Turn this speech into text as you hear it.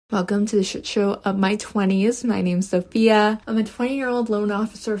Welcome to the shit show of my 20s. My name's Sophia. I'm a 20-year-old loan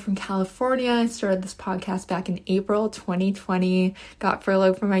officer from California. I started this podcast back in April 2020. Got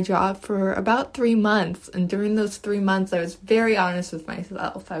furloughed from my job for about 3 months. And during those 3 months, I was very honest with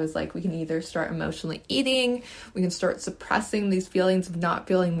myself. I was like, we can either start emotionally eating, we can start suppressing these feelings of not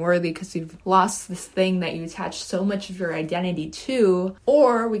feeling worthy because you've lost this thing that you attach so much of your identity to,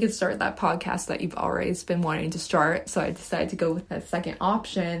 or we could start that podcast that you've always been wanting to start. So I decided to go with that second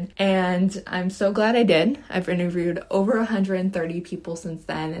option. And I'm so glad I did. I've interviewed over 130 people since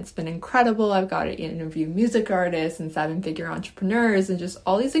then. It's been incredible. I've got to interview music artists and seven-figure entrepreneurs and just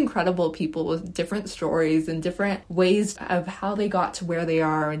all these incredible people with different stories and different ways of how they got to where they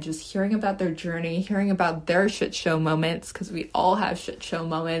are, and just hearing about their journey, hearing about their shit show moments, because we all have shit show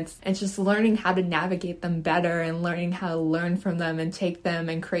moments, and just learning how to navigate them better and learning how to learn from them and take them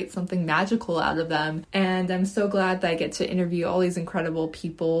and create something magical out of them. And I'm so glad that I get to interview all these incredible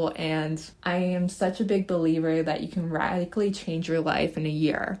people. And I am such a big believer that you can radically change your life in a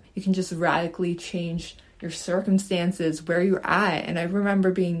year. You can just radically change your circumstances, where you're at. And I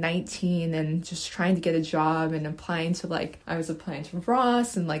remember being 19 and just trying to get a job and applying to I was applying to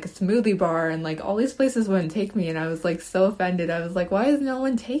Ross and a smoothie bar, and all these places wouldn't take me. And I was so offended. I was like, why is no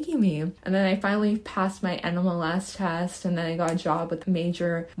one taking me? And then I finally passed my NMLS test, and then I got a job with a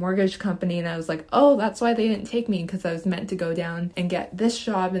major mortgage company. And I was like, oh, that's why they didn't take me, because I was meant to go down and get this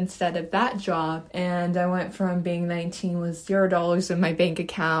job instead of that job. And I went from being 19 with $0 in my bank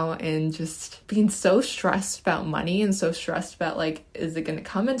account and just being so stressed about money and so stressed about is it going to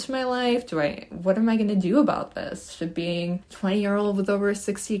come into my life? What am I going to do about this? To being 20-year-old with over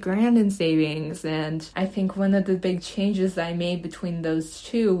 60 grand in savings. And I think one of the big changes that I made between those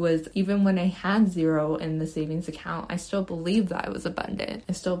two was, even when I had zero in the savings account, I still believed that I was abundant.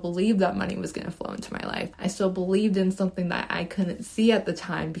 I still believed that money was going to flow into my life. I still believed in something that I couldn't see at the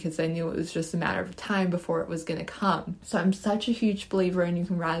time, because I knew it was just a matter of time before it was going to come. So I'm such a huge believer in you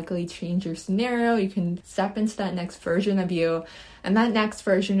can radically change your scenario. You can step into that next version of you. And that next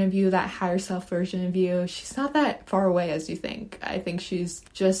version of you, that higher self version of you, she's not that far away as you think. I think there's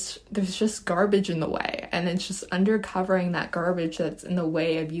just garbage in the way. And it's just uncovering that garbage that's in the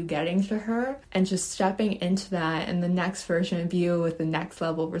way of you getting to her, and just stepping into that and the next version of you with the next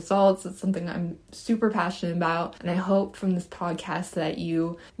level of results. It's something I'm super passionate about. And I hope from this podcast that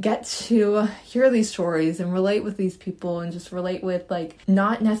you get to hear these stories and relate with these people, and just relate with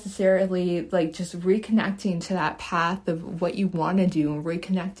not necessarily just reconnecting to that path of what you want to do, and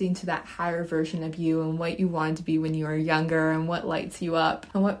reconnecting to that higher version of you and what you wanted to be when you were younger, and what lights you up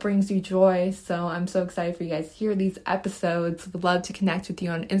and what brings you joy. So I'm so excited for you guys to hear these episodes. Would love to connect with you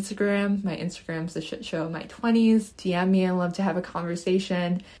on Instagram. My Instagram's the shit show of my 20s. DM me. I'd love to have a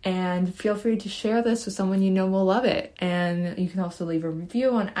conversation, and feel free to share this with someone you know will love it. And you can also leave a review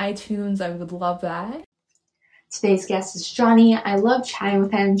on iTunes. I would love that. Today's guest is Johnny. I love chatting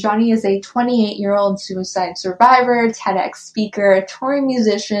with him. Johnny is a 28-year-old suicide survivor, TEDx speaker, touring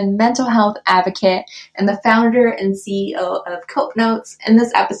musician, mental health advocate, and the founder and CEO of Cope Notes. In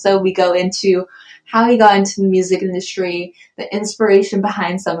this episode, we go into how he got into the music industry, the inspiration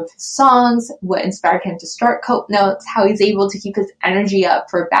behind some of his songs, what inspired him to start Cope Notes, how he's able to keep his energy up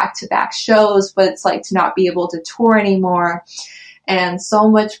for back-to-back shows, what it's like to not be able to tour anymore, and so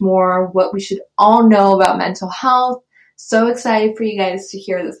much more, what we should all know about mental health. So excited for you guys to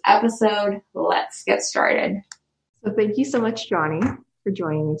hear this episode. Let's get started. So thank you so much, Johnny, for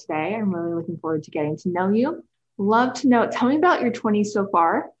joining me today. I'm really looking forward to getting to know you. Love to know, tell me about your 20s so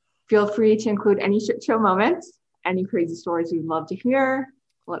far. Feel free to include any shit show moments, any crazy stories you'd love to hear.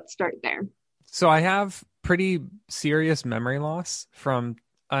 Let's start there. So I have pretty serious memory loss from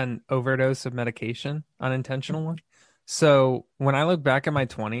an overdose of medication, unintentional one. So when I look back at my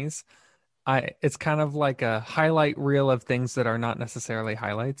 20s, it's kind of like a highlight reel of things that are not necessarily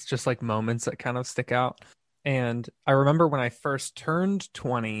highlights, just like moments that kind of stick out. And I remember when I first turned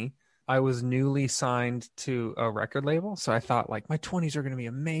 20, I was newly signed to a record label. So I thought my 20s are going to be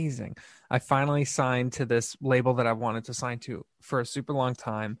amazing. I finally signed to this label that I wanted to sign to for a super long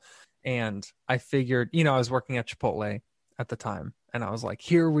time. And I figured, I was working at Chipotle at the time, and I was like,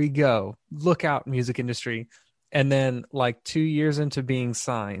 here we go. Look out, music industry. And then 2 years into being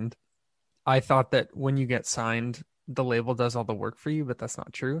signed, I thought that when you get signed, the label does all the work for you, but that's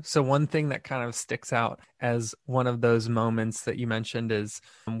not true. So one thing that kind of sticks out as one of those moments that you mentioned is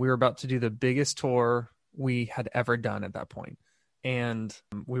we were about to do the biggest tour we had ever done at that point. And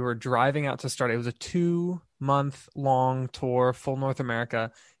we were driving out to start. It was a 2-month long tour, full North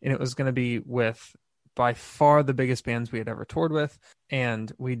America. And it was going to be with by far the biggest bands we had ever toured with.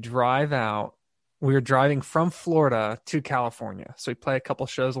 And we drive out we were driving from Florida to California. So we play a couple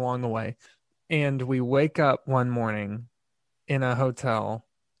shows along the way. And we wake up one morning in a hotel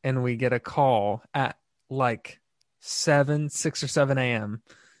and we get a call at like 6 or 7 a.m.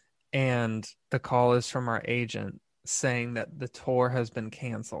 And the call is from our agent saying that the tour has been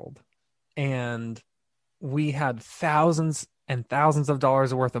canceled. And we had thousands and thousands of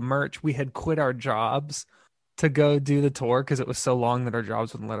dollars worth of merch. We had quit our jobs to go do the tour because it was so long that our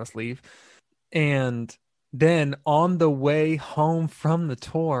jobs wouldn't let us leave. And then on the way home from the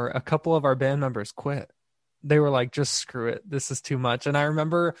tour, a couple of our band members quit. They were like, just screw it. This is too much. And I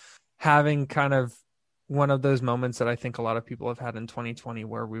remember having kind of one of those moments that I think a lot of people have had in 2020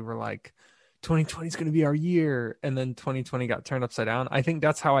 where we were like, 2020 is going to be our year. And then 2020 got turned upside down. I think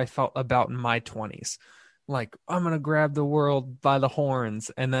that's how I felt about my 20s. Like, I'm going to grab the world by the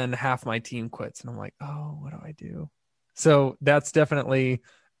horns. And then half my team quits. And I'm like, oh, what do I do? So that's definitely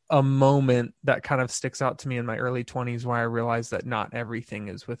a moment that kind of sticks out to me in my early 20s where I realized that not everything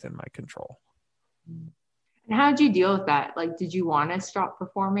is within my control. And how did you deal with that? Like, did you want to stop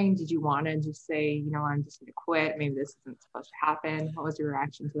performing? Did you want to just say, I'm just going to quit? Maybe this isn't supposed to happen. What was your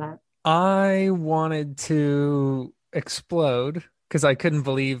reaction to that? I wanted to explode because I couldn't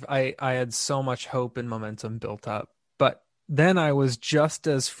believe I had so much hope and momentum built up. But then I was just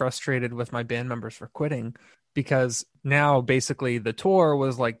as frustrated with my band members for quitting because now basically the tour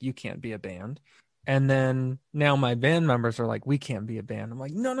was like, you can't be a band. And then now my band members are like, we can't be a band. I'm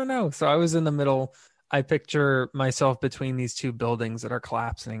like, no, no, no. So I was in the middle. I picture myself between these two buildings that are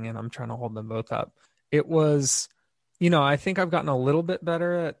collapsing and I'm trying to hold them both up. It was, I think I've gotten a little bit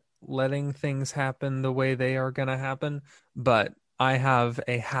better at letting things happen the way they are going to happen, but I have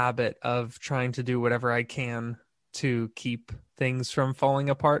a habit of trying to do whatever I can to keep things from falling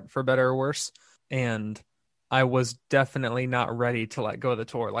apart for better or worse. And I was definitely not ready to let go of the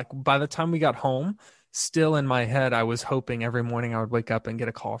tour. Like by the time we got home, still in my head, I was hoping every morning I would wake up and get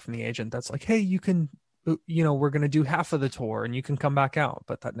a call from the agent that's like, hey, you can, we're going to do half of the tour and you can come back out.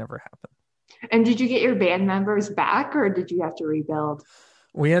 But that never happened. And did you get your band members back or did you have to rebuild?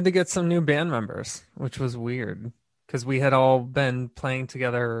 We had to get some new band members, which was weird because we had all been playing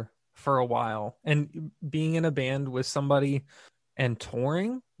together for a while. And being in a band with somebody and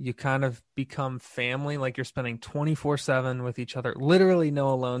touring, you kind of become family. Like you're spending 24/7 with each other, literally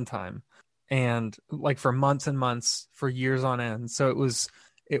no alone time. And like for months and months, for years on end. So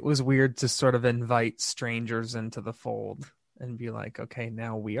it was weird to sort of invite strangers into the fold and be like, okay,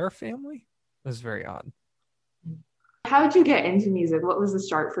 now we are family. It was very odd. How did you get into music? What was the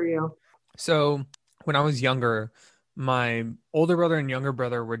start for you? So when I was younger, my older brother and younger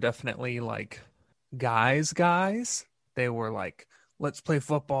brother were definitely like guys. They were like, let's play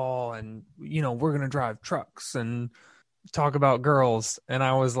football and, we're going to drive trucks and talk about girls. And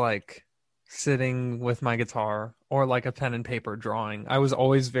I was like sitting with my guitar or like a pen and paper drawing. I was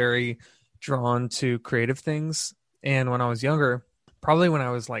always very drawn to creative things. And when I was younger, probably when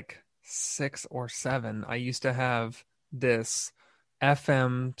I was like 6 or 7, I used to have this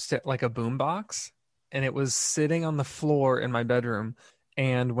FM like a boombox, and it was sitting on the floor in my bedroom.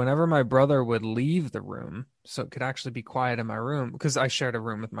 And whenever my brother would leave the room, so it could actually be quiet in my room, because I shared a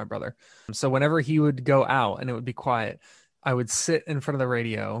room with my brother. So whenever he would go out and it would be quiet, I would sit in front of the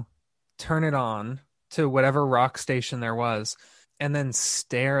radio, turn it on to whatever rock station there was, and then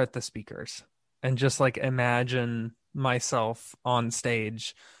stare at the speakers and just like imagine myself on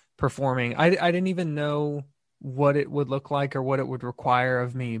stage performing. I didn't even know what it would look like or what it would require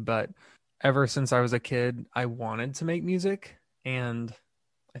of me, but ever since I was a kid, I wanted to make music. And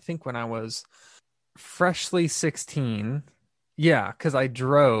I think when I was freshly 16, because I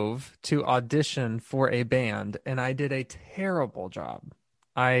drove to audition for a band and I did a terrible job.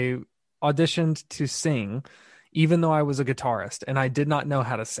 I auditioned to sing, even though I was a guitarist and I did not know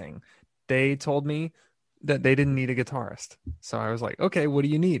how to sing. They told me that they didn't need a guitarist. So I was like, okay, what do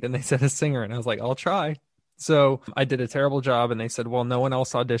you need? And they said a singer. And I was like, I'll try. So I did a terrible job and they said, well, no one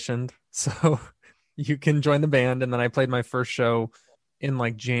else auditioned. So you can join the band. And then I played my first show in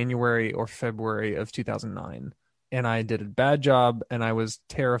like January or February of 2009. And I did a bad job and I was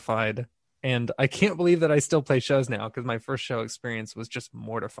terrified. And I can't believe that I still play shows now because my first show experience was just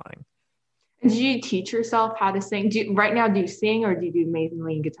mortifying. Did you teach yourself how to sing? Right now, do you sing or do you do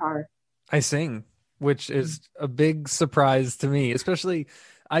mainly guitar? I sing, which is a big surprise to me, especially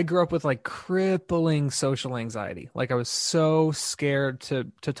I grew up with like crippling social anxiety. Like I was so scared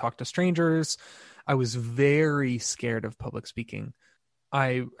to talk to strangers. I was very scared of public speaking.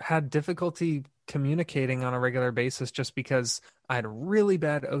 I had difficulty communicating on a regular basis just because I had really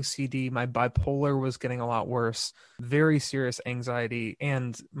bad OCD. My bipolar was getting a lot worse, very serious anxiety,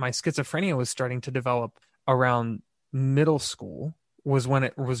 and my schizophrenia was starting to develop around middle school was when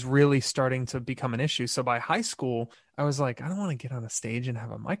it was really starting to become an issue. So by high school, I was like, I don't want to get on a stage and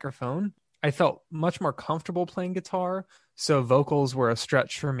have a microphone. I felt much more comfortable playing guitar, so vocals were a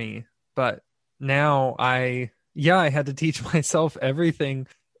stretch for me. But now I had to teach myself everything,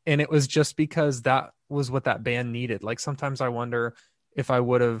 and it was just because that was what that band needed. Like sometimes I wonder if I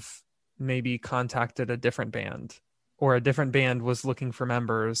would have maybe contacted a different band, or a different band was looking for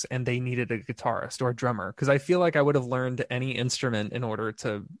members and they needed a guitarist or a drummer, because I feel like I would have learned any instrument in order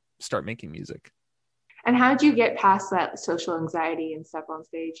to start making music. And how did you get past that social anxiety and step on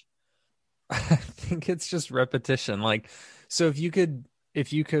stage? I think it's just repetition. Like, so if you could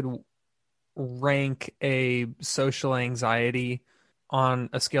rank a social anxiety on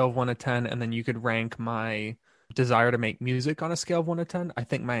a scale of 1 to 10, and then you could rank my desire to make music on a scale of 1 to 10, I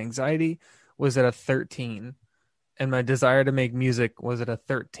think my anxiety was at a 13 and my desire to make music was at a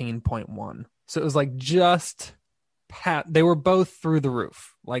 13.1. So it was like just they were both through the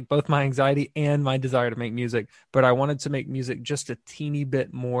roof, like both my anxiety and my desire to make music, but I wanted to make music just a teeny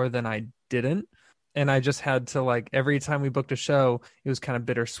bit more than I didn't. And I just had to, like, every time we booked a show, it was kind of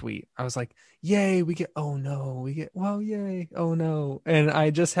bittersweet. I was like, yay, we get, oh no, we get, well, yay, oh no. And I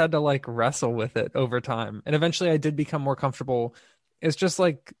just had to like wrestle with it over time. And eventually I did become more comfortable. It's just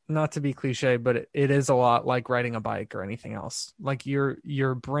like, not to be cliche, but it is a lot like riding a bike or anything else. Like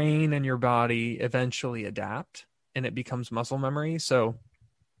your brain and your body eventually adapt and it becomes muscle memory. So,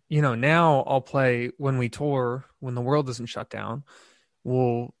 now I'll play when we tour, when the world isn't shut down,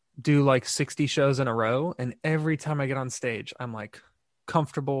 we'll do like 60 shows in a row, and every time I get on stage I'm like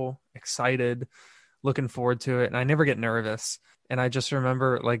comfortable, excited, looking forward to it, and I never get nervous. And I just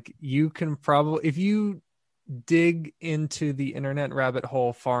remember, like, you can probably, if you dig into the internet rabbit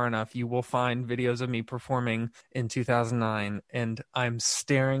hole far enough, you will find videos of me performing in 2009, and I'm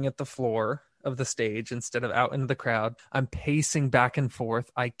staring at the floor of the stage instead of out into the crowd. I'm pacing back and forth.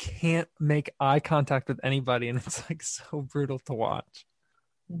 I can't make eye contact with anybody, and it's like so brutal to watch.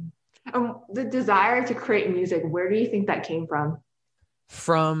 The desire to create music, where do you think that came from?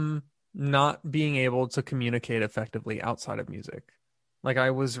 From not being able to communicate effectively outside of music. Like,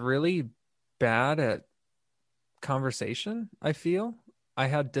 I was really bad at conversation, I feel. I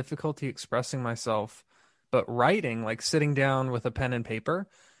had difficulty expressing myself, but writing, like sitting down with a pen and paper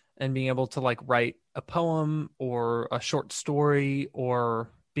and being able to like write a poem or a short story, or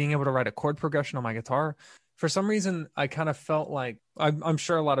being able to write a chord progression on my guitar. For some reason, I kind of felt like, I'm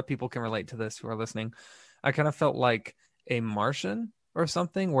sure a lot of people can relate to this who are listening. I kind of felt like a Martian or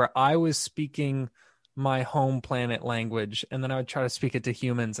something, where I was speaking my home planet language, and then I would try to speak it to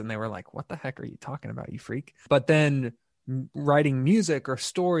humans, and they were like, what the heck are you talking about, you freak? But then writing music or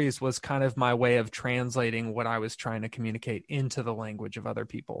stories was kind of my way of translating what I was trying to communicate into the language of other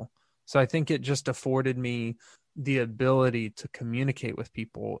people. So I think it just afforded me the ability to communicate with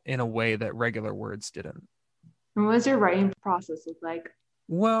people in a way that regular words didn't. And what was your writing process look like?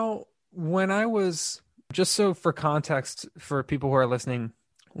 Well, when I was, just so for context for people who are listening,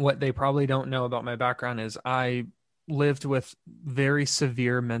 what they probably don't know about my background is I lived with very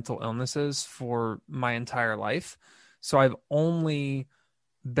severe mental illnesses for my entire life. So I've only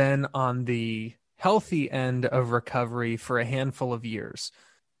been on the healthy end of recovery for a handful of years.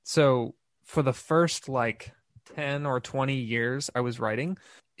 So for the first like 10 or 20 years I was writing,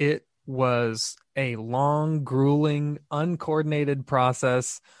 it was a long, grueling, uncoordinated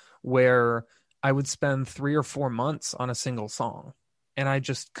process where I would spend 3 or 4 months on a single song. And I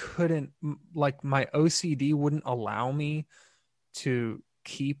just couldn't, like, my OCD wouldn't allow me to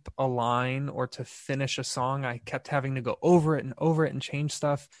keep a line or to finish a song. I kept having to go over it and change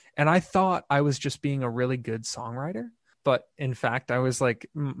stuff. And I thought I was just being a really good songwriter. But in fact, I was like,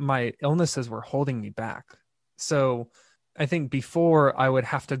 my illnesses were holding me back. So I think before I would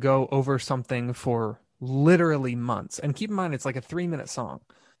have to go over something for literally months. And keep in mind, it's like a 3-minute song.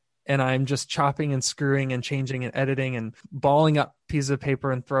 And I'm just chopping and screwing and changing and editing and balling up pieces of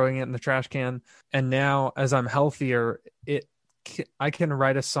paper and throwing it in the trash can. And now, as I'm healthier, I can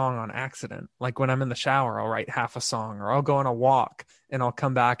write a song on accident. Like when I'm in the shower, I'll write half a song, or I'll go on a walk and I'll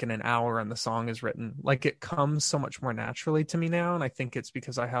come back in an hour and the song is written. Like, it comes so much more naturally to me now. And I think it's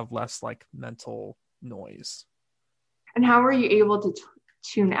because I have less like mental noise. And how were you able to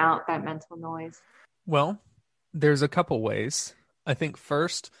tune out that mental noise? Well, there's a couple ways. I think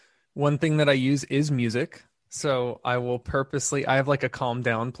first, one thing that I use is music. So I will purposely, I have like a calm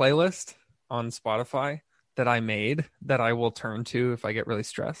down playlist on Spotify. that I made that I will turn to if I get really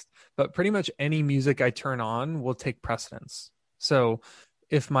stressed. But pretty much any music I turn on will take precedence. So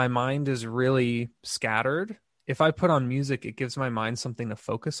if my mind is really scattered, if I put on music, it gives my mind something to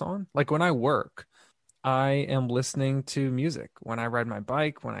focus on. Like when I work, I am listening to music. When I ride my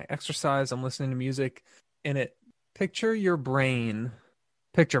bike, when I exercise, I'm listening to music. And it picture your brain,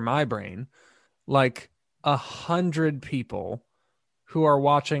 picture my brain, like 100 people who are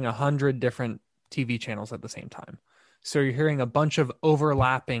watching 100 different TV channels at the same time. So you're hearing a bunch of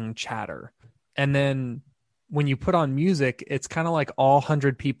overlapping chatter. And then when you put on music, it's kind of like all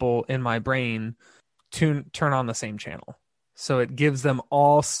 100 people in my brain turn on the same channel. So it gives them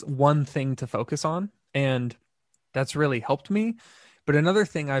all one thing to focus on. And that's really helped me. But another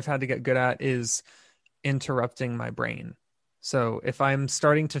thing I've had to get good at is interrupting my brain. So if I'm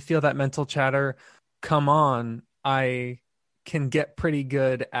starting to feel that mental chatter come on, I can get pretty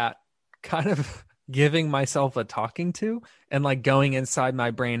good at kind of giving myself a talking to and like going inside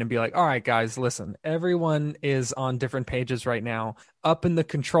my brain and be like, all right, guys, listen, everyone is on different pages right now. Up in the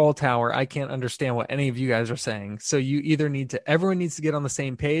control tower, I can't understand what any of you guys are saying. So you either everyone needs to get on the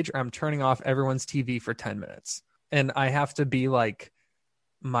same page, or I'm turning off everyone's TV for 10 minutes. And I have to be like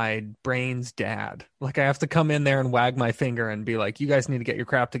my brain's dad. Like I have to come in there and wag my finger and be like, you guys need to get your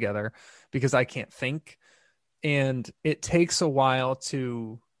crap together because I can't think. And it takes a while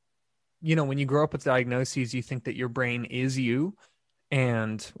to, when you grow up with diagnoses, you think that your brain is you.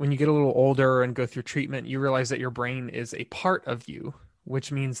 And when you get a little older and go through treatment, you realize that your brain is a part of you,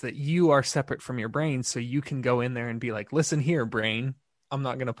 which means that you are separate from your brain. So you can go in there and be like, listen here, brain, I'm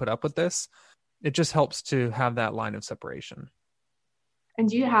not going to put up with this. It just helps to have that line of separation. And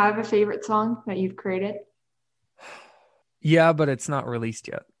do you have a favorite song that you've created? Yeah, but it's not released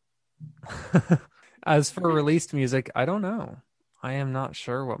yet. As for released music, I don't know. I am not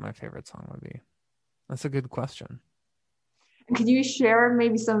sure what my favorite song would be. That's a good question. Could you share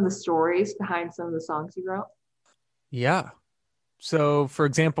maybe some of the stories behind some of the songs you wrote? Yeah. So, for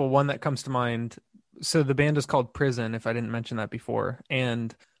example, one that comes to mind. So the band is called Prison, if I didn't mention that before.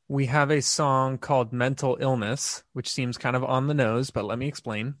 And we have a song called Mental Illness, which seems kind of on the nose, but let me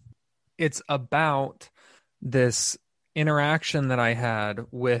explain. It's about this interaction that I had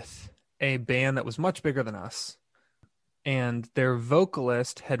with a band that was much bigger than us. And their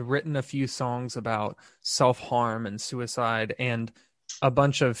vocalist had written a few songs about self-harm and suicide. And a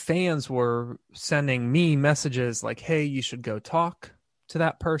bunch of fans were sending me messages like, hey, you should go talk to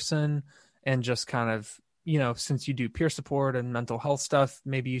that person. And just kind of, since you do peer support and mental health stuff,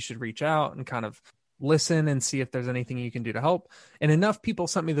 maybe you should reach out and kind of listen and see if there's anything you can do to help. And enough people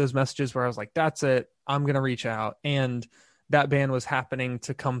sent me those messages where I was like, that's it, I'm going to reach out. And that band was happening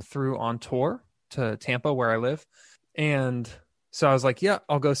to come through on tour to Tampa, where I live. And so I was like, yeah,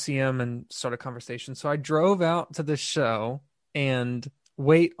 I'll go see him and start a conversation. So I drove out to this show and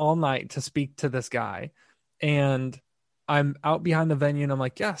wait all night to speak to this guy. And I'm out behind the venue and I'm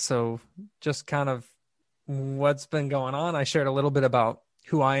like, yeah, so just kind of what's been going on. I shared a little bit about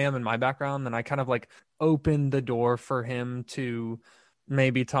who I am and my background. And I kind of like opened the door for him to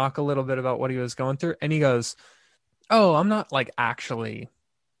maybe talk a little bit about what he was going through. And he goes, oh, I'm not like actually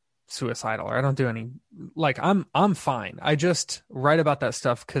suicidal, or I don't do any, like, I'm fine. I just write about that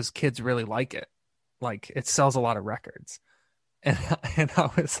stuff because kids really like it. Like it sells a lot of records. And I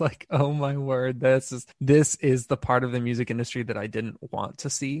was like, oh my word, this is the part of the music industry that I didn't want to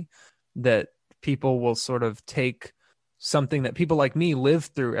see, that people will sort of take something that people like me live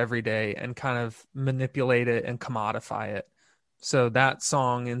through every day and kind of manipulate it and commodify it. So that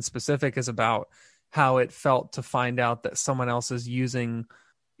song in specific is about how it felt to find out that someone else is using,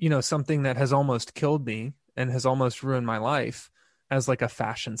 something that has almost killed me and has almost ruined my life as like a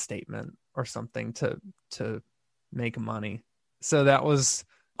fashion statement or something to make money. So that was,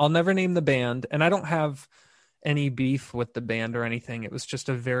 I'll never name the band, and I don't have any beef with the band or anything. It was just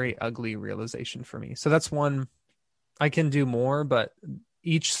a very ugly realization for me. So that's one. I can do more, but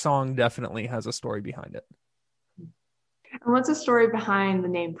each song definitely has a story behind it. And what's the story behind the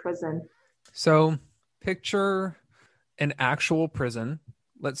name Prison? So picture an actual prison.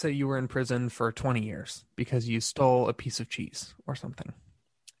 Let's say you were in prison for 20 years because you stole a piece of cheese or something.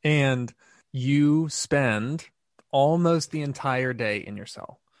 And you spend almost the entire day in your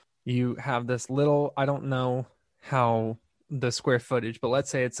cell. You have this little, I don't know how the square footage, but let's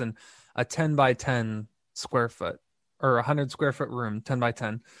say it's a 10 by 10 square foot or 100 square foot room, 10 by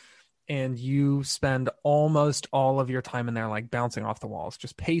 10. And you spend almost all of your time in there, like bouncing off the walls,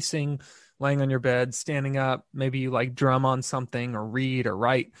 just pacing, laying on your bed, standing up. Maybe you like drum on something or read or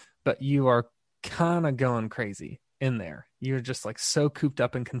write, but you are kind of going crazy in there. You're just like so cooped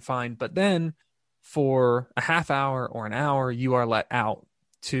up and confined. But then for a half hour or an hour, you are let out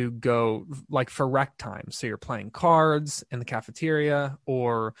to go like for rec time. So you're playing cards in the cafeteria,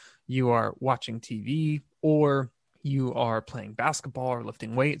 or you are watching TV, or you are playing basketball or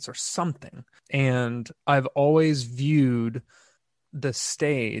lifting weights or something. And I've always viewed the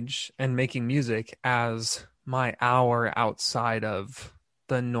stage and making music as my hour outside of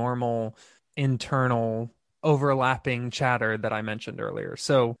the normal internal overlapping chatter that I mentioned earlier.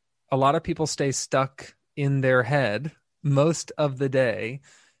 So a lot of people stay stuck in their head most of the day.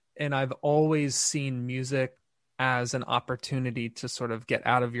 And I've always seen music as an opportunity to sort of get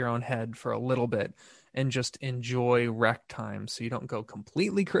out of your own head for a little bit and just enjoy rec time so you don't go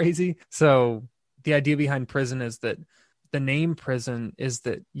completely crazy. So the idea behind prison is that the name prison is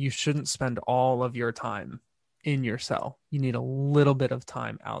that you shouldn't spend all of your time in your cell. You need a little bit of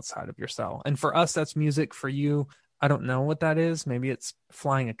time outside of your cell. And for us, that's music. For you, I don't know what that is. Maybe it's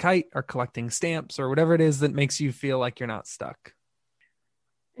flying a kite or collecting stamps or whatever it is that makes you feel like you're not stuck.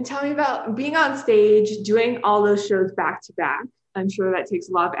 And tell me about being on stage, doing all those shows back to back. I'm sure that takes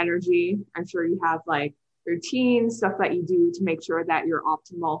a lot of energy. I'm sure you have like routines, stuff that you do to make sure that you're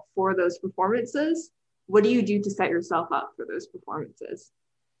optimal for those performances. What do you do to set yourself up for those performances?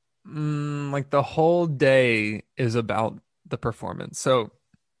 Like the whole day is about the performance. So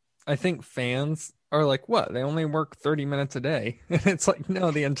I think fans are like, what? They only work 30 minutes a day. And it's like,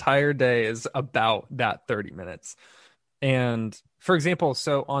 no, the entire day is about that 30 minutes. And for example,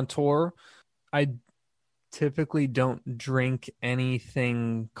 so on tour, I typically don't drink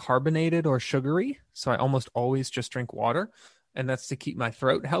anything carbonated or sugary. So I almost always just drink water. And that's to keep my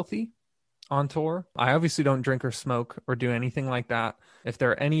throat healthy on tour. I obviously don't drink or smoke or do anything like that. If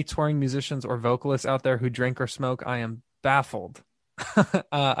there are any touring musicians or vocalists out there who drink or smoke, I am baffled.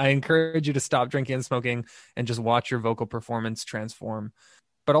 I encourage you to stop drinking and smoking and just watch your vocal performance transform.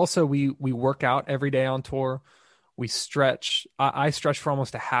 But also we work out every day on tour. We stretch. I stretch for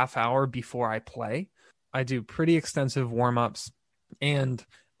almost a half hour before I play. I do pretty extensive warm-ups. And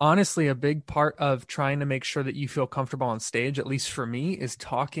honestly, a big part of trying to make sure that you feel comfortable on stage, at least for me, is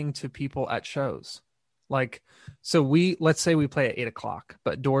talking to people at shows. Like, so let's say we play at 8:00,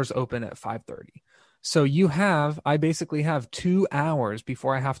 but doors open at 5:30. So I basically have 2 hours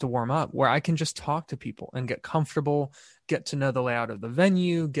before I have to warm up where I can just talk to people and get comfortable, get to know the layout of the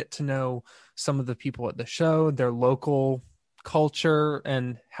venue, get to know some of the people at the show, their local culture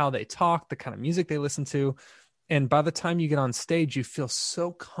and how they talk, the kind of music they listen to. And by the time you get on stage, you feel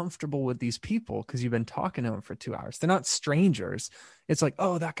so comfortable with these people because you've been talking to them for 2 hours. They're not strangers. It's like,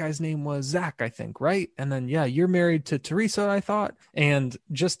 oh, that guy's name was Zach, I think, right? And then, yeah, you're married to Teresa, I thought. And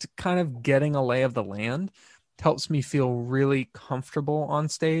just kind of getting a lay of the land helps me feel really comfortable on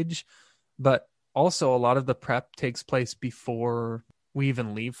stage. But also a lot of the prep takes place before we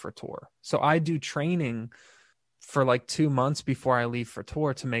even leave for tour. So I do training for like 2 months before I leave for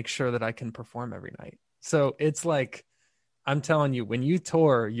tour to make sure that I can perform every night. So it's like, I'm telling you, when you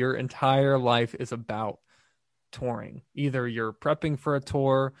tour, your entire life is about touring. Either you're prepping for a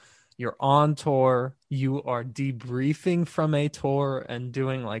tour, you're on tour, you are debriefing from a tour and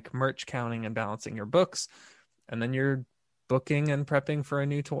doing like merch counting and balancing your books, and then you're booking and prepping for a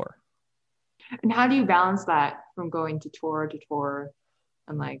new tour. And how do you balance that from going to tour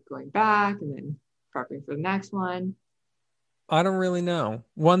and like going back and then prepping for the next one? I don't really know.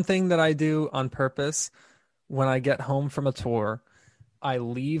 One thing that I do on purpose when I get home from a tour, I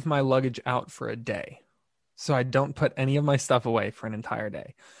leave my luggage out for a day. So I don't put any of my stuff away for an entire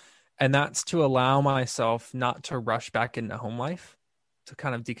day. And that's to allow myself not to rush back into home life, to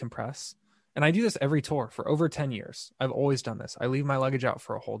kind of decompress. And I do this every tour for over 10 years. I've always done this. I leave my luggage out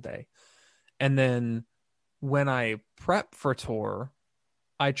for a whole day. And then when I prep for tour,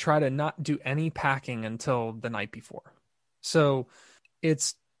 I try to not do any packing until the night before. So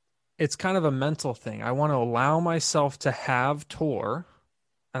it's kind of a mental thing. I want to allow myself to have tour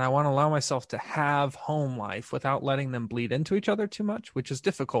and I want to allow myself to have home life without letting them bleed into each other too much, which is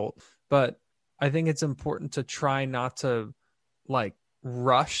difficult. But I think it's important to try not to like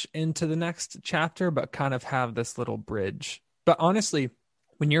rush into the next chapter, but kind of have this little bridge. But honestly,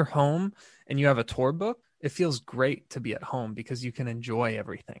 when you're home and you have a tour book, it feels great to be at home because you can enjoy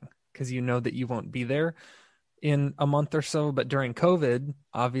everything because you know that you won't be there in a month or so. But during COVID,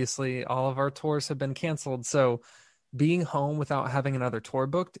 obviously all of our tours have been canceled. So being home without having another tour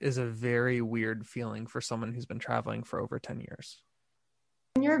booked is a very weird feeling for someone who's been traveling for over 10 years.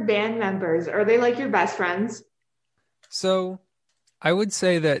 And your band members, are they like your best friends? So I would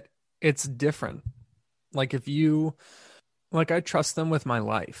say that it's different. Like I trust them with my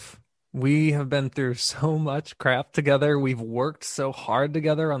life. We have been through so much crap together. We've worked so hard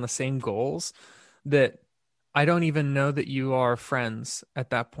together on the same goals that I don't even know that you are friends at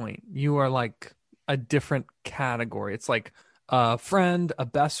that point. You are like a different category. It's like a friend, a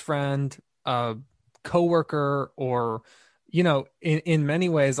best friend, a coworker, or, in many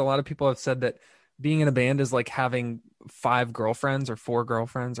ways, a lot of people have said that being in a band is like having 5 girlfriends or 4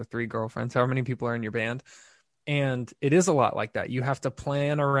 girlfriends or 3 girlfriends, however many people are in your band. And it is a lot like that. You have to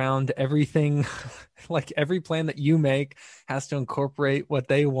plan around everything. Like every plan that you make has to incorporate what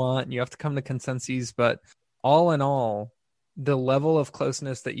they want. You have to come to consensus. But all in all, the level of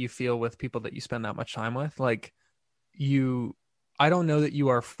closeness that you feel with people that you spend that much time with, like I don't know that you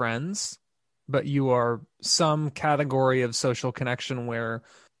are friends, but you are some category of social connection where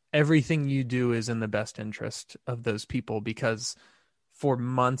everything you do is in the best interest of those people, because for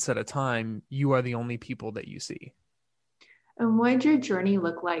months at a time, you are the only people that you see. And what did your journey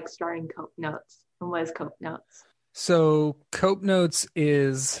look like starting Cope Notes? And what is Cope Notes? So Cope Notes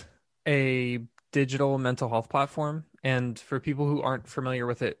is a digital mental health platform. And for people who aren't familiar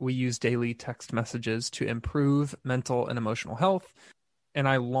with it, we use daily text messages to improve mental and emotional health. And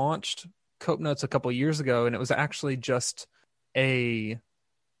I launched Cope Notes a couple of years ago, and it was actually just a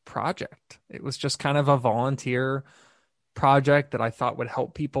project. It was just kind of a volunteer project that I thought would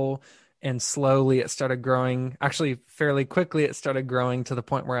help people. And slowly it started growing. Actually, fairly quickly, it started growing to the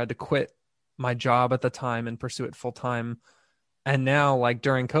point where I had to quit my job at the time and pursue it full time. And now, like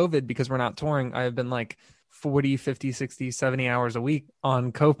during COVID, because we're not touring, I've been like 40, 50, 60, 70 hours a week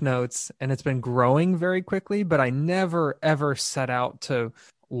on Cope Notes, and it's been growing very quickly, but I never, ever set out to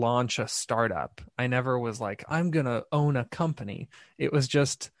launch a startup. I never was like, I'm going to own a company. It was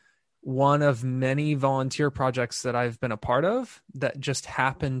just one of many volunteer projects that I've been a part of that just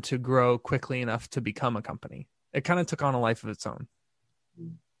happened to grow quickly enough to become a company. It kind of took on a life of its own.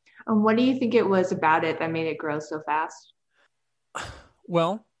 And what do you think it was about it that made it grow so fast?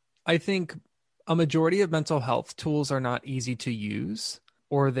 Well, I think a majority of mental health tools are not easy to use,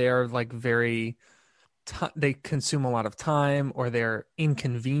 or they're like they consume a lot of time, or they're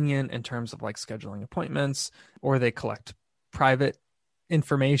inconvenient in terms of like scheduling appointments, or they collect private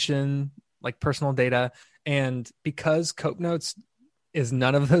information like personal data. And because Cope Notes is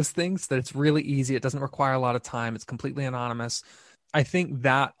none of those things, that it's really easy, it doesn't require a lot of time, it's completely anonymous. I think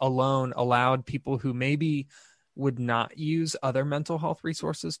that alone allowed people who maybe would not use other mental health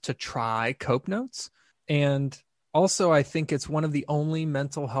resources to try Cope Notes. And also, I think it's one of the only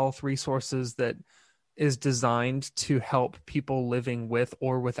mental health resources that is designed to help people living with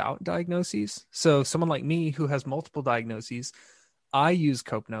or without diagnoses. So someone like me who has multiple diagnoses, I use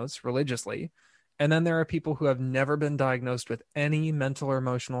Cope Notes religiously. And then there are people who have never been diagnosed with any mental or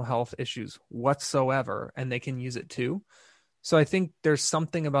emotional health issues whatsoever, and they can use it too. So I think there's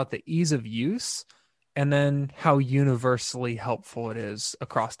something about the ease of use and then how universally helpful it is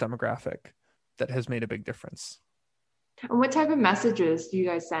across demographic that has made a big difference. And what type of messages do you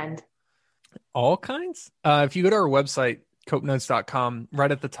guys send? All kinds. If you go to our website, copenotes.com,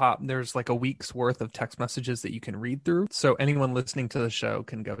 right at the top, there's like a week's worth of text messages that you can read through. So anyone listening to the show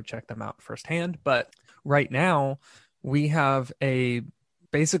can go check them out firsthand. But right now, we have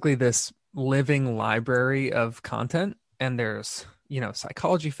basically this living library of content, and there's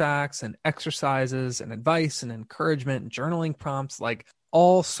psychology facts and exercises and advice and encouragement and journaling prompts, like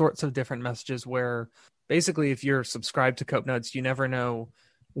all sorts of different messages where basically if you're subscribed to Cope Notes, you never know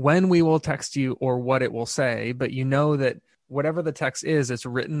when we will text you or what it will say, but you know that whatever the text is, it's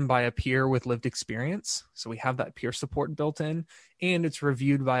written by a peer with lived experience. So we have that peer support built in, and it's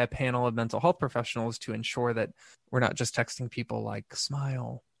reviewed by a panel of mental health professionals to ensure that we're not just texting people like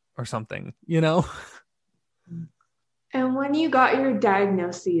smile or something, And when you got your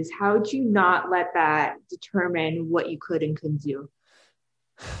diagnoses, how did you not let that determine what you could and couldn't do?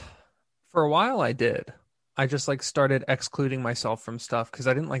 For a while, I did. I just started excluding myself from stuff because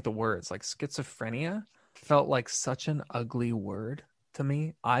I didn't like the words. Like schizophrenia felt like such an ugly word to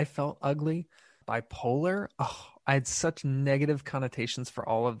me. I felt ugly. Bipolar, I had such negative connotations for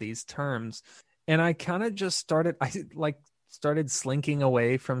all of these terms. And I kind of just started slinking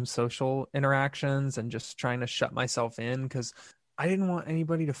away from social interactions and just trying to shut myself in because I didn't want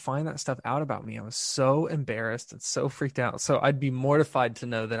anybody to find that stuff out about me. I was so embarrassed and so freaked out. So I'd be mortified to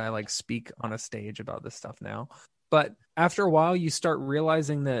know that I speak on a stage about this stuff now. But after a while, you start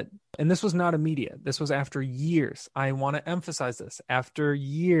realizing that, and this was not immediate. This was after years. I want to emphasize this. After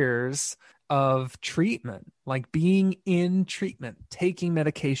years of treatment, like being in treatment, taking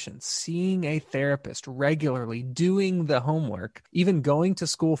medications, seeing a therapist regularly, doing the homework, even going to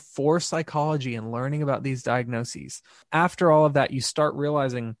school for psychology and learning about these diagnoses. After all of that, you start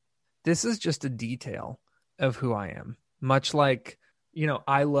realizing this is just a detail of who I am. Much like,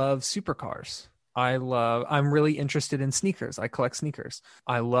 I love supercars. I'm really interested in sneakers. I collect sneakers.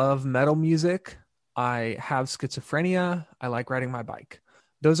 I love metal music. I have schizophrenia. I like riding my bike.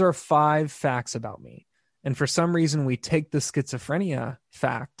 Those are 5 facts about me. And for some reason, we take the schizophrenia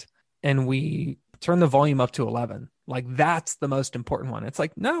fact and we turn the volume up to 11. Like, that's the most important one. It's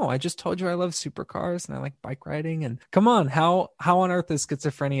like, no, I just told you I love supercars and I like bike riding. And come on, how on earth is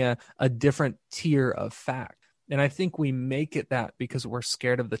schizophrenia a different tier of fact? And I think we make it that because we're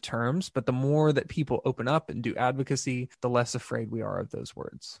scared of the terms. But the more that people open up and do advocacy, the less afraid we are of those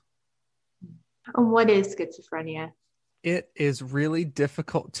words. And what is schizophrenia? It is really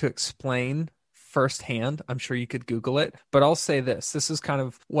difficult to explain firsthand. I'm sure you could Google it, but I'll say this. This is kind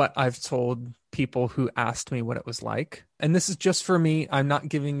of what I've told people who asked me what it was like. And this is just for me. I'm not a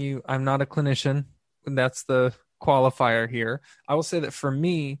clinician. That's the qualifier here. I will say that for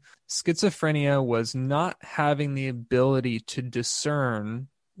me, schizophrenia was not having the ability to discern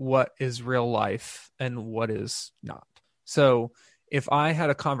what is real life and what is not. So if I had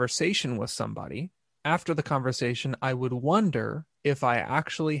a conversation with somebody, after the conversation, I would wonder if I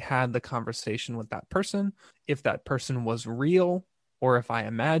actually had the conversation with that person, if that person was real, or if I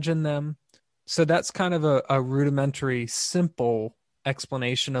imagined them. So that's kind of a rudimentary, simple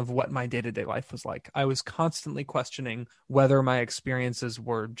explanation of what my day-to-day life was like. I was constantly questioning whether my experiences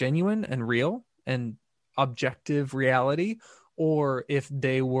were genuine and real and objective reality, or if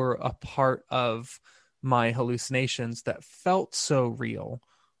they were a part of my hallucinations that felt so real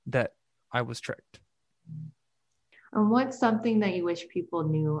that I was tricked. And what's something that you wish people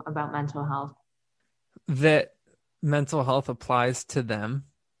knew about mental health? That mental health applies to them.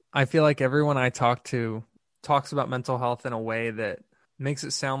 I feel like everyone I talk to talks about mental health in a way that makes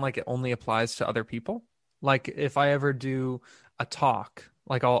it sound like it only applies to other people. Like if I ever do a talk,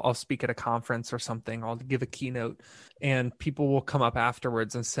 like I'll speak at a conference or something, I'll give a keynote and people will come up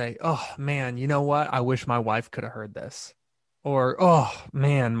afterwards and say, oh man, you know what? I wish my wife could have heard this. Or, oh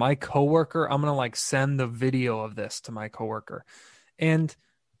man, my coworker, I'm going to like send the video of this to my coworker. And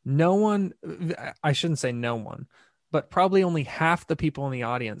no one, I shouldn't say no one, but probably only half the people in the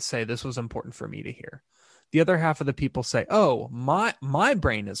audience say this was important for me to hear. The other half of the people say, oh, my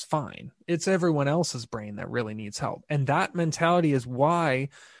brain is fine. It's everyone else's brain that really needs help. And that mentality is why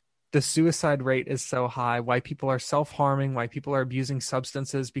the suicide rate is so high, why people are self-harming, why people are abusing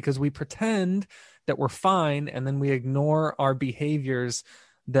substances, because we pretend that we're fine and then we ignore our behaviors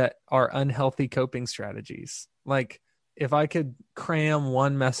that are unhealthy coping strategies. Like if I could cram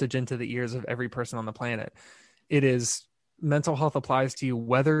one message into the ears of every person on the planet, it is mental health applies to you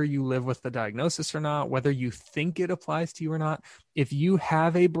whether you live with the diagnosis or not, whether you think it applies to you or not. If you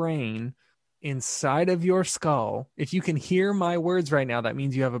have a brain inside of your skull, if you can hear my words right now, that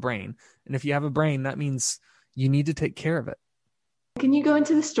means you have a brain. And if you have a brain, that means you need to take care of it. Can you go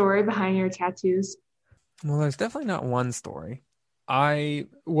into the story behind your tattoos? Well, there's definitely not one story. I'll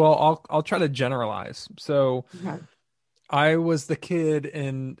try to generalize. So Okay. I was the kid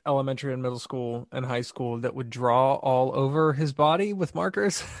in elementary and middle school and high school that would draw all over his body with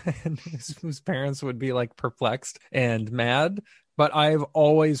markers and whose parents would be like perplexed and mad. But I've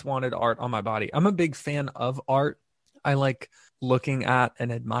always wanted art on my body. I'm a big fan of art. I like looking at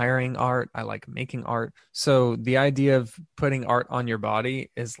and admiring art. I like making art. So the idea of putting art on your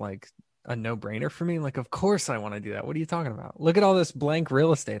body is like a no-brainer for me. Like, of course I want to do that. What are you talking about? Look at all this blank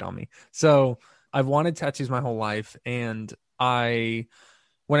real estate on me. So I've wanted tattoos my whole life. And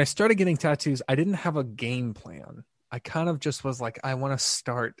when I started getting tattoos, I didn't have a game plan. I kind of just was like, I want to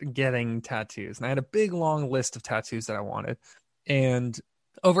start getting tattoos. And I had a big, long list of tattoos that I wanted. And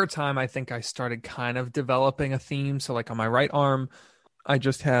over time, I think I started kind of developing a theme. So like on my right arm, I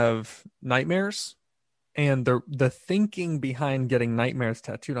just have nightmares. And the thinking behind getting nightmares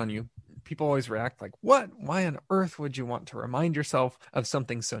tattooed on you, people always react like, what? Why on earth would you want to remind yourself of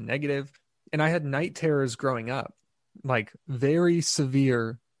something so negative? And I had night terrors growing up, like very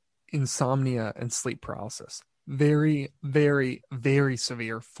severe insomnia and sleep paralysis. Very, very, very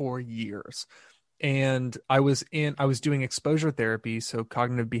severe for years. And I was doing exposure therapy, so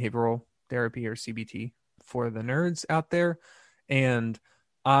cognitive behavioral therapy or CBT for the nerds out there. And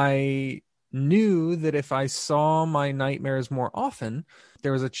I knew that if I saw my nightmares more often,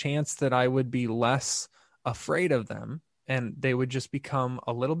 there was a chance that I would be less afraid of them and they would just become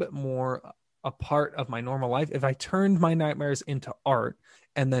a little bit more a part of my normal life. If I turned my nightmares into art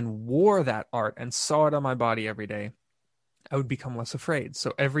and then wore that art and saw it on my body every day, I would become less afraid.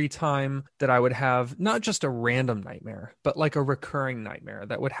 So every time that I would have not just a random nightmare, but like a recurring nightmare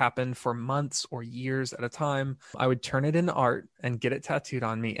that would happen for months or years at a time, I would turn it into art and get it tattooed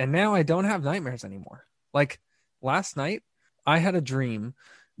on me. And now I don't have nightmares anymore. Like last night, I had a dream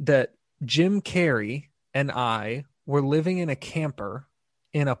that Jim Carrey and I were living in a camper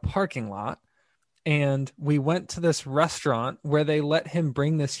in a parking lot, and we went to this restaurant where they let him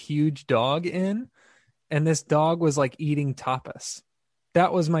bring this huge dog in, and this dog was like eating tapas.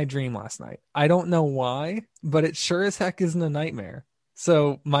 That was my dream last night. I don't know why, but it sure as heck isn't a nightmare.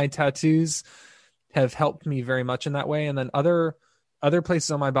 So my tattoos have helped me very much in that way. And then other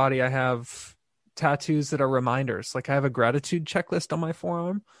places on my body, I have tattoos that are reminders. Like I have a gratitude checklist on my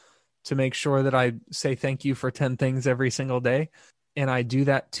forearm to make sure that I say thank you for 10 things every single day. And I do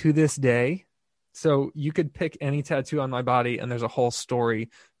that to this day. So you could pick any tattoo on my body and there's a whole story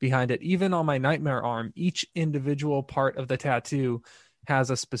behind it. Even on my nightmare arm, each individual part of the tattoo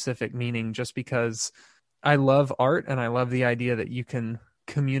has a specific meaning, just because I love art and I love the idea that you can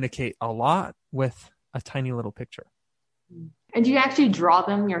communicate a lot with a tiny little picture. And do you actually draw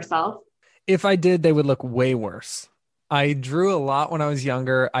them yourself? If I did, they would look way worse. I drew a lot when I was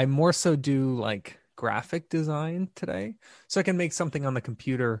younger. I more so do like graphic design today, so I can make something on the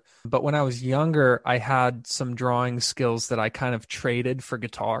computer. But when I was younger, I had some drawing skills that I kind of traded for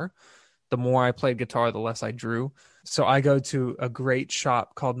guitar. The more I played guitar, the less I drew. So I go to a great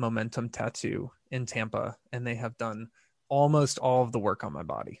shop called Momentum Tattoo in Tampa, and they have done almost all of the work on my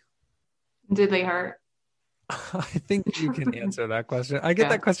body. Did they hurt? I think you can answer that question. I get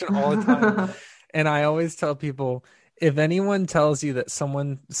that question all the time. And I always tell people, if anyone tells you that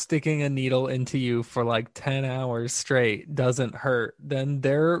someone sticking a needle into you for like 10 hours straight doesn't hurt, then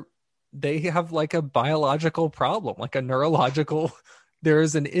they have like a biological problem, like a neurological, there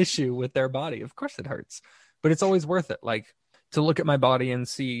is an issue with their body. Of course it hurts, but it's always worth it. Like to look at my body and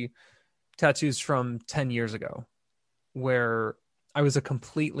see tattoos from 10 years ago where I was a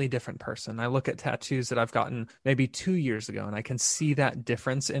completely different person. I look at tattoos that I've gotten maybe 2 years ago and I can see that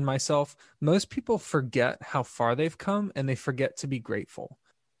difference in myself. Most people forget how far they've come and they forget to be grateful.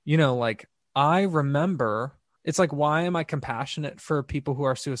 You know, like I remember, it's like, why am I compassionate for people who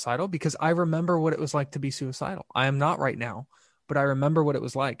are suicidal? Because I remember what it was like to be suicidal. I am not right now, but I remember what it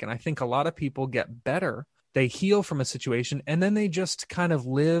was like. And I think a lot of people get better. They heal from a situation and then they just kind of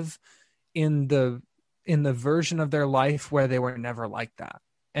live in the version of their life where they were never like that.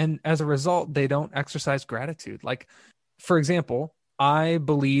 And as a result, they don't exercise gratitude. Like, for example, I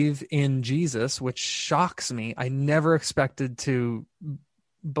believe in Jesus, which shocks me. I never expected to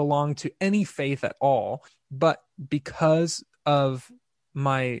belong to any faith at all. But because I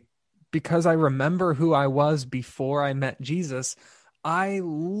remember who I was before I met Jesus, I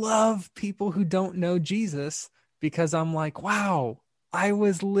love people who don't know Jesus because I'm like, wow, I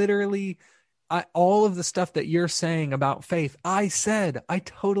was literally... all of the stuff that you're saying about faith, I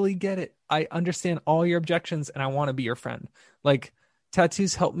totally get it. I understand all your objections and I want to be your friend. Like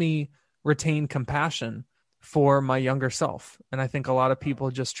tattoos help me retain compassion for my younger self. And I think a lot of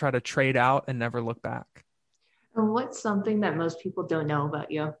people just try to trade out and never look back. And what's something that most people don't know about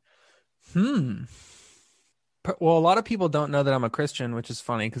you? Well, a lot of people don't know that I'm a Christian, which is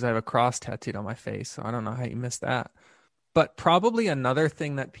funny because I have a cross tattooed on my face. So I don't know how you missed that. But probably another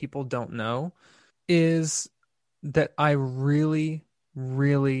thing that people don't know is that I really,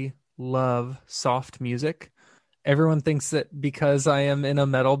 really love soft music. Everyone thinks that because I am in a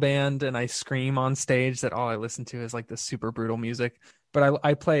metal band and I scream on stage that all I listen to is like the super brutal music. But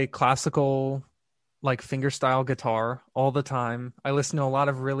I play classical, like fingerstyle guitar all the time. I listen to a lot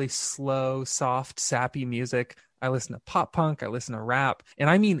of really slow, soft, sappy music. I listen to pop punk, I listen to rap, and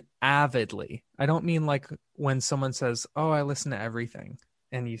I mean avidly. I don't mean like when someone says, oh, I listen to everything,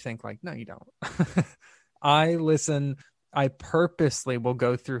 and you think like, no, you don't. I purposely will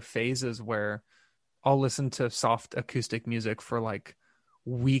go through phases where I'll listen to soft acoustic music for like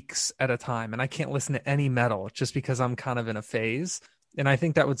weeks at a time, and I can't listen to any metal just because I'm kind of in a phase. And I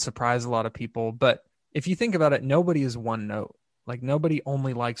think that would surprise a lot of people. But if you think about it, nobody is one note. Like nobody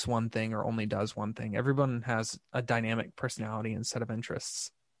only likes one thing or only does one thing. Everyone has a dynamic personality and set of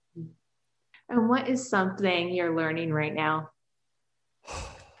interests. And what is something you're learning right now?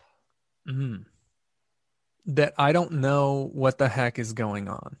 That I don't know what the heck is going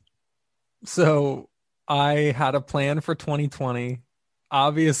on. So I had a plan for 2020.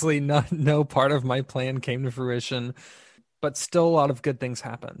 Obviously, no part of my plan came to fruition, but still a lot of good things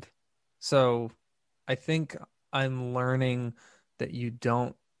happened. So I think I'm learning that you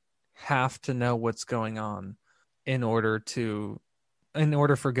don't have to know what's going on in order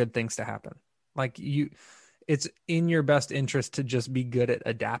for good things to happen. Like it's in your best interest to just be good at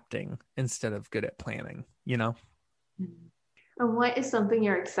adapting instead of good at planning, you know? And what is something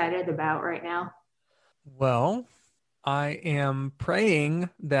you're excited about right now? Well, I am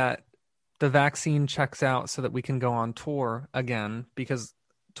praying that the vaccine checks out so that we can go on tour again, because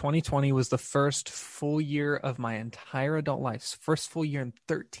 2020 was the first full year of my entire adult life, first full year in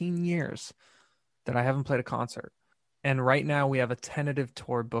 13 years that I haven't played a concert. And right now we have a tentative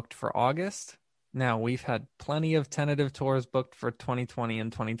tour booked for August. Now, we've had plenty of tentative tours booked for 2020 and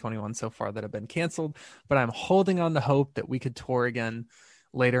 2021 so far that have been canceled, but I'm holding on to hope that we could tour again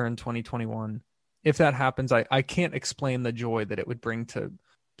later in 2021. If that happens, I can't explain the joy that it would bring to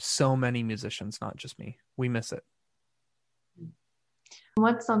so many musicians, not just me. We miss it.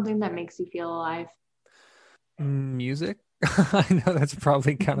 What's something that makes you feel alive? Music. I know that's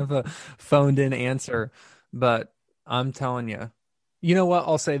probably kind of a phoned in answer, but I'm telling you, you know what?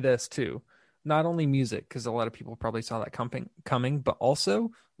 I'll say this too. Not only music, because a lot of people probably saw that coming, but also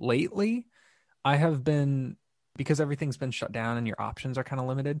lately I have been, because everything's been shut down and your options are kind of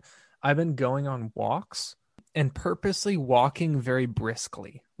limited, I've been going on walks and purposely walking very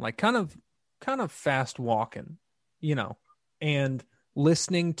briskly, like kind of fast walking, and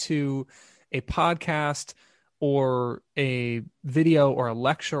listening to a podcast or a video or a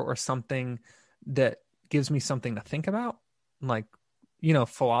lecture or something that gives me something to think about, like,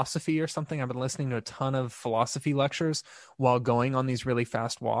 philosophy or something. I've been listening to a ton of philosophy lectures while going on these really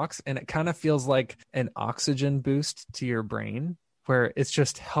fast walks. And it kind of feels like an oxygen boost to your brain, where it's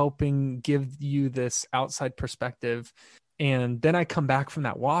just helping give you this outside perspective. And then I come back from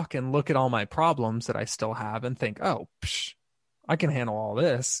that walk and look at all my problems that I still have and think, oh, I can handle all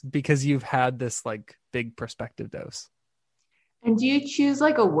this, because you've had this like big perspective dose. And do you choose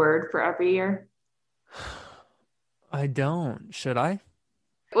like a word for every year? I don't. Should I?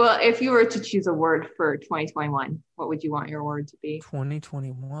 Well, if you were to choose a word for 2021, what would you want your word to be?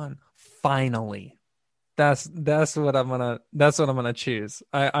 2021. Finally. That's what I'm gonna choose.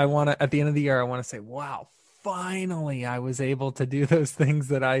 I want to, at the end of the year, I want to say, wow, finally I was able to do those things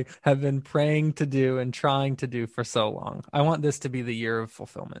that I have been praying to do and trying to do for so long. I want this to be the year of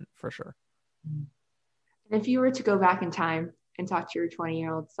fulfillment for sure. And if you were to go back in time and talk to your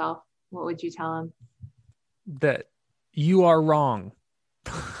 20-year-old self, what would you tell him? That you are wrong.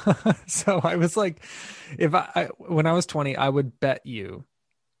 So I was like, when I was 20, I would bet you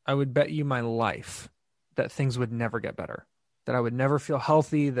my life that things would never get better, that I would never feel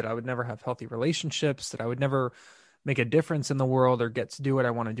healthy, that I would never have healthy relationships, that I would never make a difference in the world or get to do what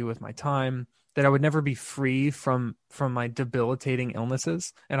I want to do with my time, that I would never be free from my debilitating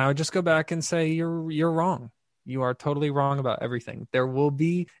illnesses. And I would just go back and say, you're wrong. You are totally wrong about everything. There will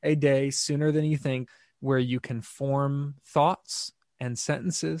be a day sooner than you think where you can form thoughts and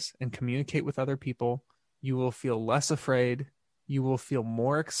sentences and communicate with other people. You will feel less afraid. You will feel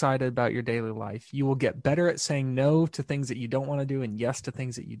more excited about your daily life. You will get better at saying no to things that you don't want to do and yes to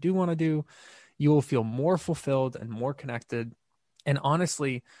things that you do want to do. You will feel more fulfilled and more connected. And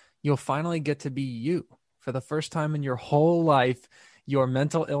honestly, you'll finally get to be you. For the first time in your whole life, your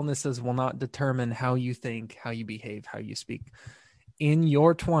mental illnesses will not determine how you think, how you behave, how you speak. In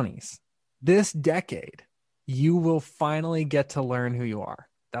your 20s, this decade, you will finally get to learn who you are.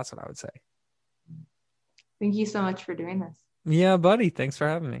 That's what I would say. Thank you so much for doing this. Yeah, buddy. Thanks for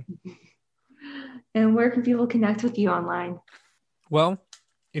having me. And where can people connect with you online? Well,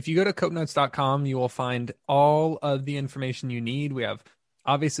 if you go to copenotes.com, you will find all of the information you need. We have,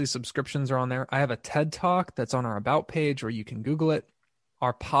 obviously, subscriptions are on there. I have a TED Talk that's on our About page, or you can Google it.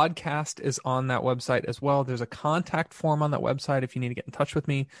 Our podcast is on that website as well. There's a contact form on that website if you need to get in touch with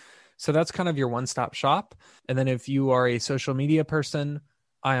me. So that's kind of your one-stop shop. And then if you are a social media person,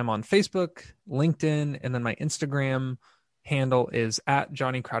 I am on Facebook, LinkedIn, and then my Instagram handle is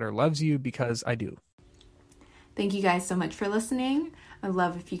 @JohnnyCrowderLovesYou, because I do. Thank you guys so much for listening. I'd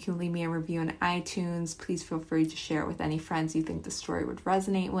love if you can leave me a review on iTunes. Please feel free to share it with any friends you think the story would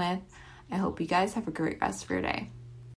resonate with. I hope you guys have a great rest of your day.